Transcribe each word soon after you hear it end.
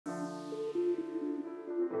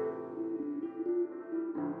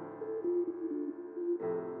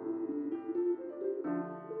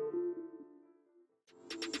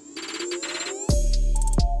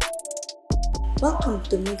Welcome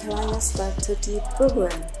to Meghalaya Star 30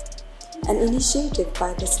 program, an initiative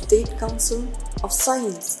by the State Council of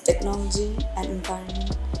Science, Technology and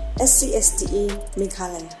Environment SCSTE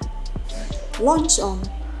Meghalaya. Launch on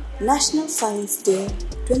National Science Day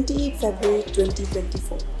 28 February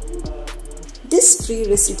 2024. This free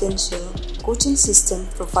residential coaching system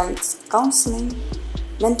provides counseling,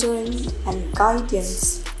 mentoring and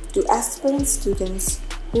guidance to aspirant students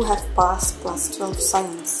who have passed Class 12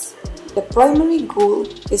 Science. The primary goal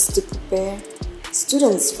is to prepare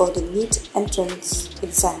students for the NEET entrance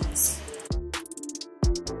exams.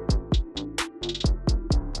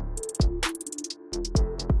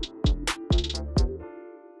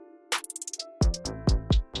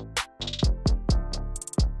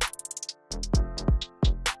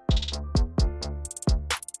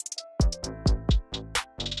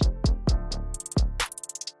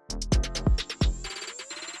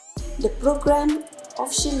 The program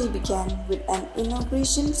officially began with an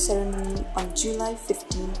inauguration ceremony on July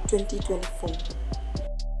 15, 2024.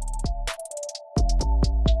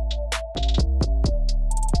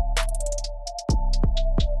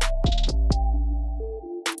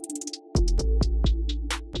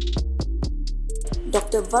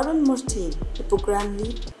 Dr. Varun Murthy, the program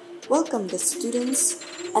lead, welcomed the students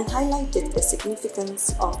and highlighted the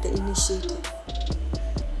significance of the initiative.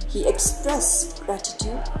 He expressed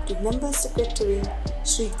gratitude to Member Secretary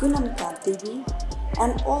Sri Gunanka Devi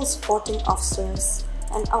and all supporting officers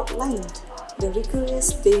and outlined the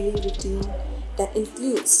rigorous daily routine that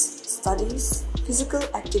includes studies, physical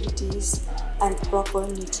activities and proper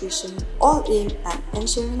nutrition, all aimed at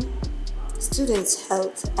ensuring students'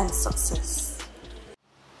 health and success.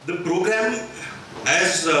 The program,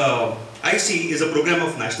 as I see, is a program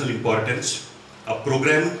of national importance, a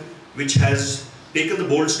program which has taken the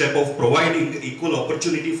bold step of providing equal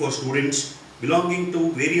opportunity for students belonging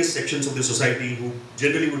to various sections of the society who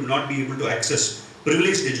generally would not be able to access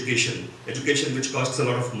privileged education which costs a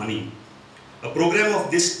lot of money. A program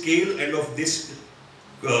of this scale and of this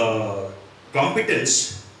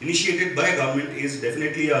competence initiated by government is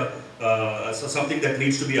definitely something that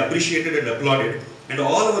needs to be appreciated and applauded, and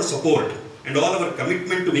all our support and all our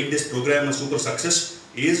commitment to make this program a super success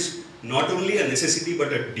is not only a necessity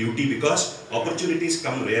but a duty, because opportunities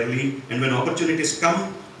come rarely, and when opportunities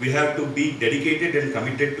come, we have to be dedicated and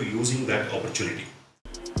committed to using that opportunity.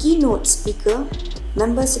 Keynote speaker,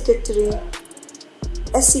 Member Secretary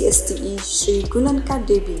SCSTE Sri Gunanka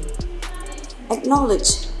Devi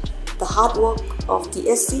acknowledged the hard work of the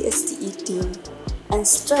SCSTE team and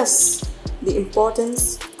stressed the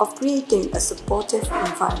importance of creating a supportive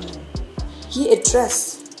environment. He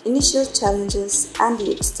addressed initial challenges and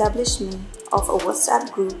the establishment of a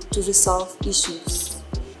WhatsApp group to resolve issues.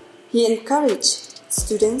 He encouraged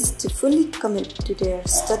students to fully commit to their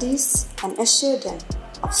studies and assure them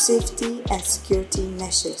of safety and security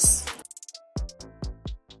measures.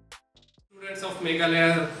 Students of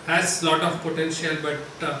Meghalaya has a lot of potential, but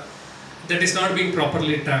that is not being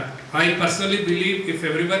properly tapped. I personally believe if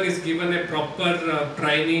everyone is given a proper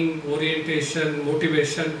training, orientation,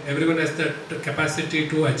 motivation, everyone has that capacity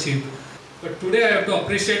to achieve. But today I have to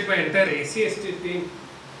appreciate my entire SCST team,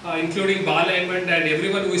 including Bala and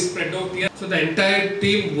everyone who is spread out here. So the entire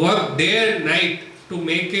team worked day and night to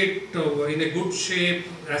make it in a good shape.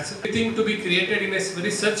 Everything to be created in a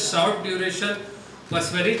very such short duration was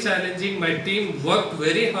very challenging. My team worked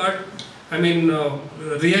very hard. I mean,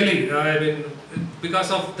 really,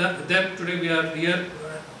 because of them today we are here.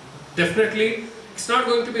 Definitely, it's not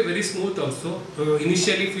going to be very smooth also.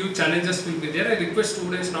 Initially, few challenges will be there. I request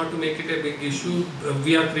students not to make it a big issue.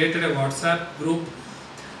 We have created a WhatsApp group.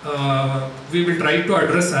 We will try to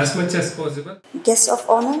address as much as possible. Guest of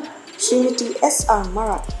honor, Srimati S.R.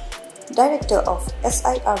 Marat, Director of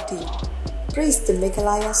SIRD, praised the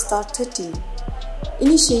Meghalaya Star 30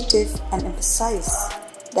 initiative and emphasized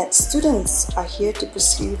that students are here to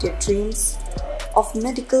pursue their dreams of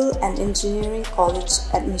medical and engineering college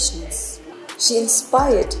admissions. She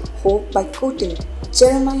inspired hope by quoting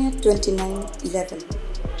Jeremiah 29:11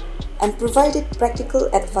 and provided practical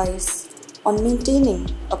advice on maintaining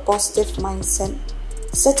a positive mindset,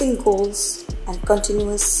 setting goals and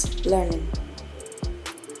continuous learning.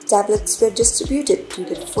 Tablets were distributed to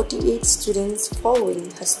the 48 students following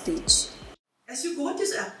her speech. As you got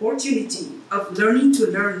this opportunity of learning to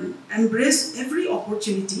learn, embrace every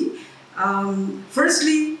opportunity.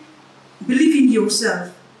 Firstly, believe in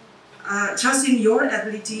yourself, trust in your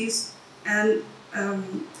abilities, and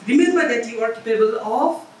remember that you are capable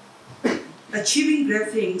of achieving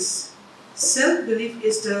great things. Self-belief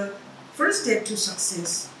is the first step to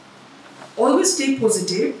success. Always stay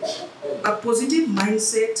positive. A positive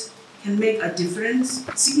mindset can make a difference,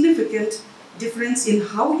 significant difference in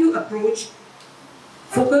how you approach,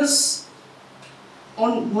 focus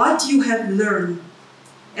on what you have learned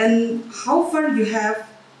and how far you have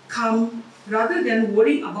come rather than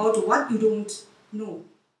worrying about what you don't know.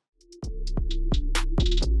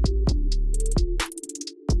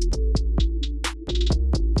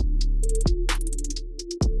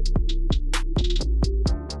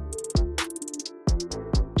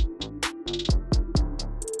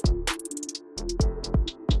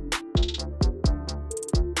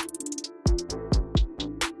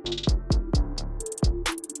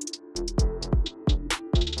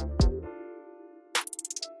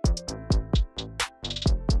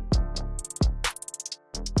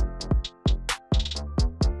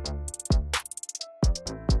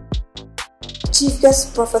 Chief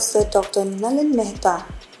Guest Professor Dr. Nalin Mehta,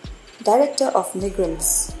 Director of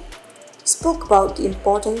Migrants, spoke about the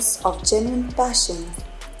importance of genuine passion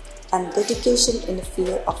and dedication in the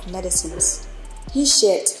field of medicines. He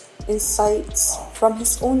shared insights from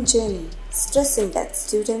his own journey, stressing that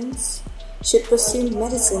students should pursue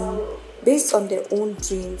medicine based on their own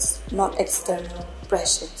dreams, not external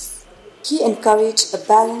pressures. He encouraged a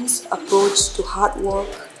balanced approach to hard work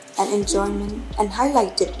and enjoyment and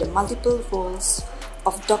highlighted the multiple roles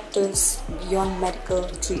of doctors beyond medical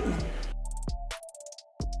treatment.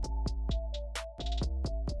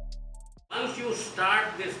 Once you start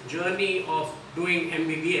this journey of doing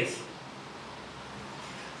MBBS,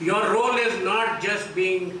 your role is not just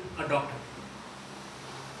being a doctor.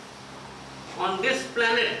 On this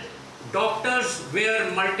planet, doctors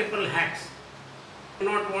wear multiple hats. I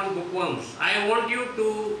do not want bookworms. I want you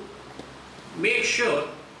to make sure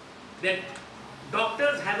that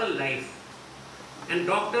doctors have a life, and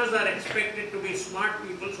doctors are expected to be smart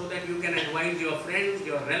people so that you can advise your friends,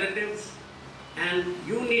 your relatives, and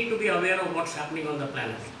you need to be aware of what's happening on the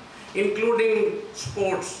planet, including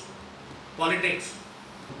sports, politics.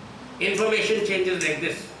 Information changes like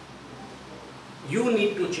this. You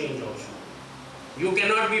need to change also. You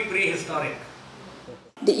cannot be prehistoric.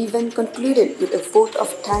 The event concluded with a vote of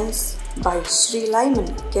thanks by Sri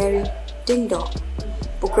Lyman Gary Dingdong,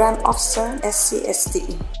 Program Officer,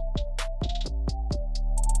 SCSTE.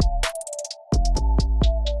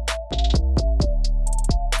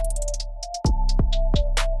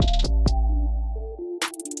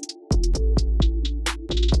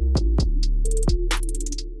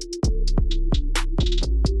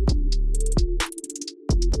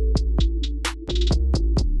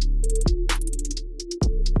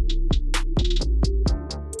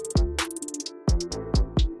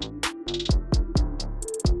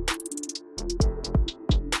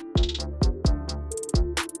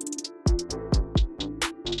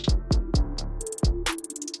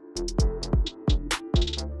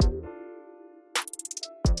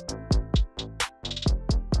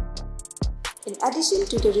 In addition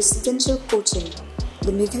to the residential coaching,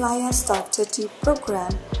 the Meghalaya Star 30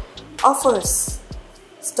 program offers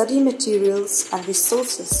study materials and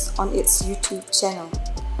resources on its YouTube channel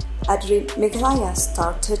at Meghalaya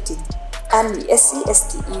Star 30 and the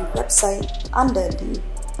SCSTE website under the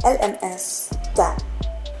LMS tab.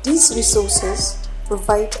 These resources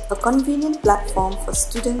provide a convenient platform for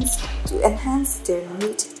students to enhance their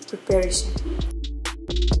NEET preparation.